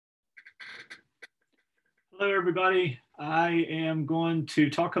Hello, everybody. I am going to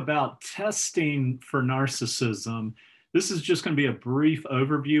talk about testing for narcissism. This is just going to be a brief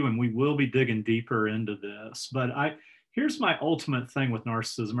overview, and we will be digging deeper into this. But here's my ultimate thing with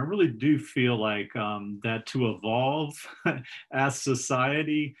narcissism. I really do feel like that to evolve as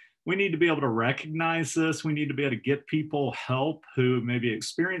society, we need to be able to recognize this. We need to be able to get people help who maybe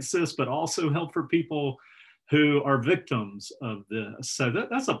experience this, but also help for people who are victims of this. So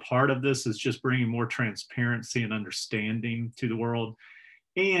that's a part of this, is just bringing more transparency and understanding to the world.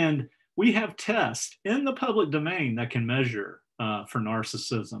 And we have tests in the public domain that can measure for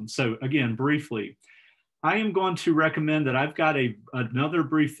narcissism. So again, briefly, I am going to recommend that I've got another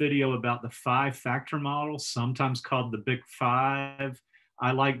brief video about the 5-factor model, sometimes called the Big Five.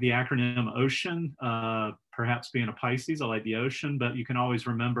 I like the acronym OCEAN, perhaps being a Pisces, I like the ocean, but you can always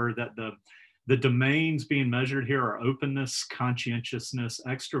remember that the domains being measured here are openness, conscientiousness,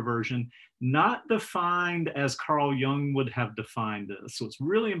 extroversion, not defined as Carl Jung would have defined this. So it's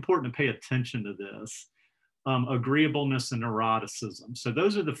really important to pay attention to this. Agreeableness and neuroticism. So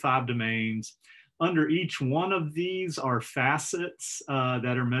those are the 5 domains. Under each one of these are facets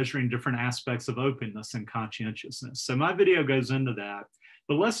that are measuring different aspects of openness and conscientiousness. So my video goes into that,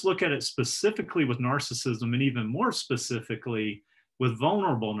 but let's look at it specifically with narcissism, and even more specifically with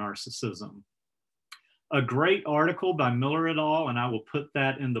vulnerable narcissism. A great article by Miller et al., and I will put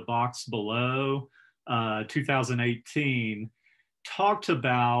that in the box below, 2018, talked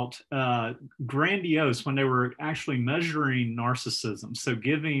about grandiose when they were actually measuring narcissism. So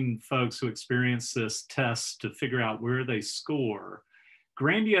giving folks who experience this test to figure out where they score.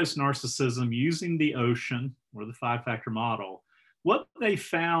 Grandiose narcissism using the OCEAN, or the 5-factor model, what they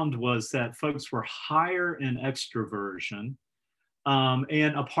found was that folks were higher in extroversion.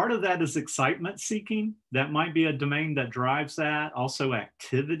 And a part of that is excitement seeking. That might be a domain that drives that. Also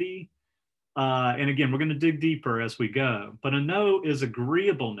activity. And again, we're going to dig deeper as we go. But a no is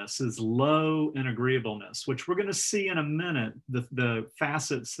agreeableness, is low in agreeableness, which we're going to see in a minute, the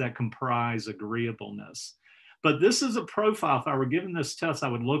facets that comprise agreeableness. But this is a profile. If I were given this test, I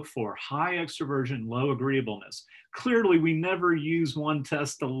would look for high extroversion, low agreeableness. Clearly, we never use one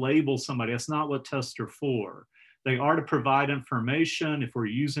test to label somebody. That's not what tests are for. They are to provide information if we're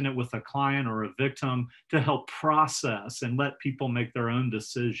using it with a client or a victim to help process and let people make their own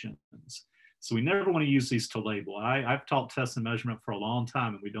decisions. So we never want to use these to label. I've taught test and measurement for a long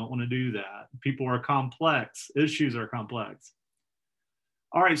time, and we don't want to do that. People are complex. Issues are complex.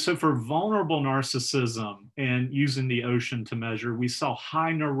 All right, so for vulnerable narcissism and using the OCEAN to measure, we saw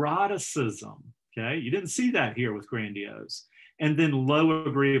high neuroticism, okay? You didn't see that here with grandiose. And then low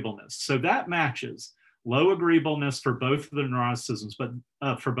agreeableness. So that matches. Low agreeableness for both of the neuroticisms,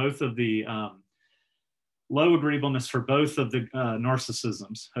 but for both of the low agreeableness for both of the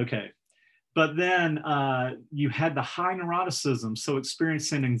narcissisms. Okay. But then you had the high neuroticism, so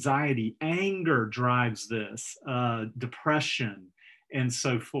experiencing anxiety, anger drives this, depression, and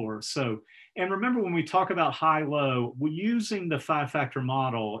so forth. So, and remember when we talk about high-low, we're using the 5-factor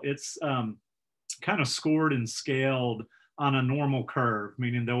model, it's kind of scored and scaled on a normal curve,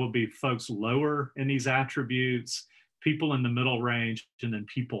 meaning there will be folks lower in these attributes, people in the middle range, and then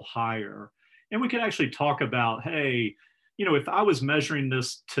people higher. And we could actually talk about, hey, you know, if I was measuring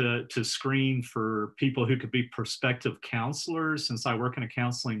this to screen for people who could be prospective counselors, since I work in a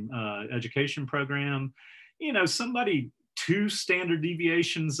counseling education program, you know, somebody 2 standard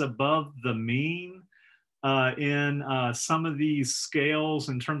deviations above the mean in some of these scales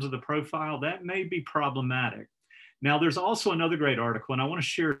in terms of the profile, that may be problematic. Now, there's also another great article, and I want to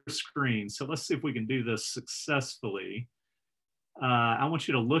share a screen. So let's see if we can do this successfully. I want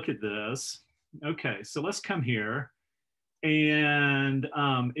you to look at this. Okay, so let's come here. And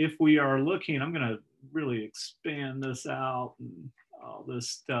if we are looking, I'm going to really expand this out and all this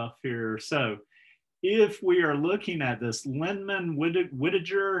stuff here. So if we are looking at this, Lindman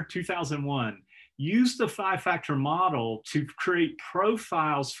Whittaker, 2001, used the 5-factor model to create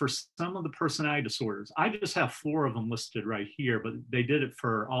profiles for some of the personality disorders. I just have 4 of them listed right here, but they did it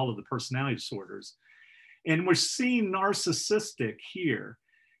for all of the personality disorders. And we're seeing narcissistic here.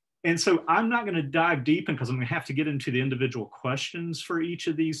 And so I'm not going to dive deep in, because I'm going to have to get into the individual questions for each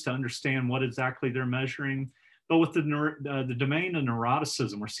of these to understand what exactly they're measuring. But with the domain of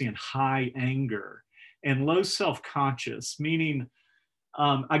neuroticism, we're seeing high anger and low self-conscious, meaning,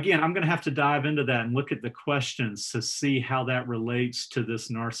 again, I'm going to have to dive into that and look at the questions to see how that relates to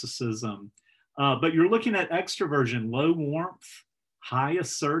this narcissism. But you're looking at extroversion, low warmth, high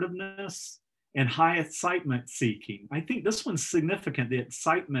assertiveness, and high excitement seeking. I think this one's significant, the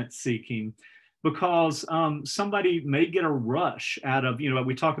excitement seeking, because somebody may get a rush out of,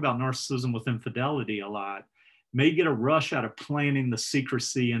 we talk about narcissism with infidelity a lot, may get a rush out of planning the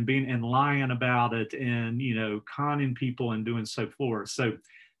secrecy and being and lying about it and, conning people and doing so forth. So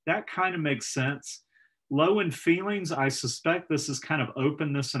that kind of makes sense. Low in feelings, I suspect this is kind of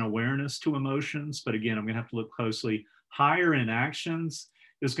openness and awareness to emotions. But again, I'm going to have to look closely. Higher in actions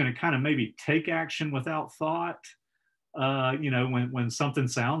is going to kind of maybe take action without thought, when something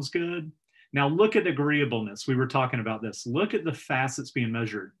sounds good. Now look at agreeableness. We were talking about this. Look at the facets being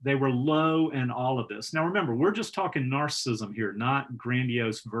measured. They were low in all of this. Now remember, we're just talking narcissism here, not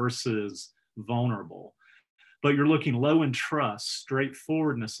grandiose versus vulnerable. But you're looking low in trust,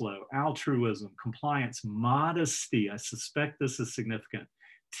 straightforwardness low, altruism, compliance, modesty. I suspect this is significant.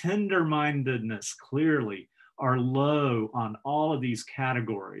 Tender-mindedness clearly are low on all of these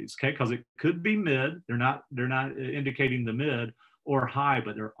categories, okay? Because it could be mid. They're not indicating the mid, or high,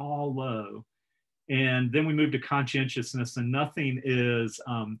 but they're all low. And then we move to conscientiousness, and nothing is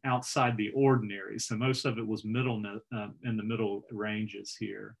outside the ordinary. So most of it was in the middle ranges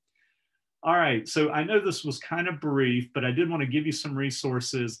here. All right, so I know this was kind of brief, but I did want to give you some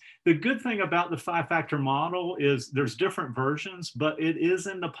resources. The good thing about the 5-factor model is there's different versions, but it is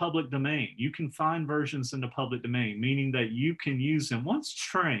in the public domain. You can find versions in the public domain, meaning that you can use them once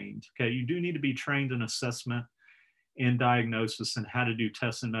trained. Okay, you do need to be trained in assessment and diagnosis and how to do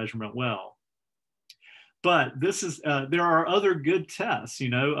test and measurement well. But this is there are other good tests, the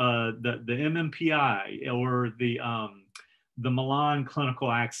MMPI or the Milan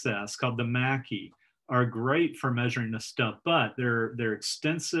Clinical Access called the Mackey are great for measuring this stuff, but they're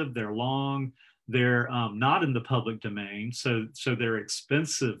extensive, they're long, they're not in the public domain, so they're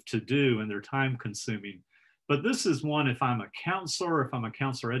expensive to do and they're time consuming. But this is one, if I'm a counselor, if I'm a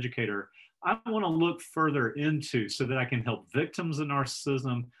counselor educator, I want to look further into so that I can help victims of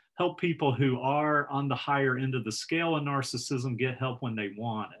narcissism, help people who are on the higher end of the scale of narcissism get help when they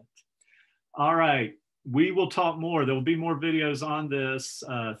want it. All right, we will talk more. There will be more videos on this.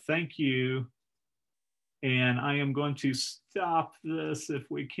 Thank you. And I am going to stop this if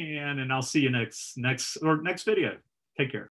we can, and I'll see you next video. Take care.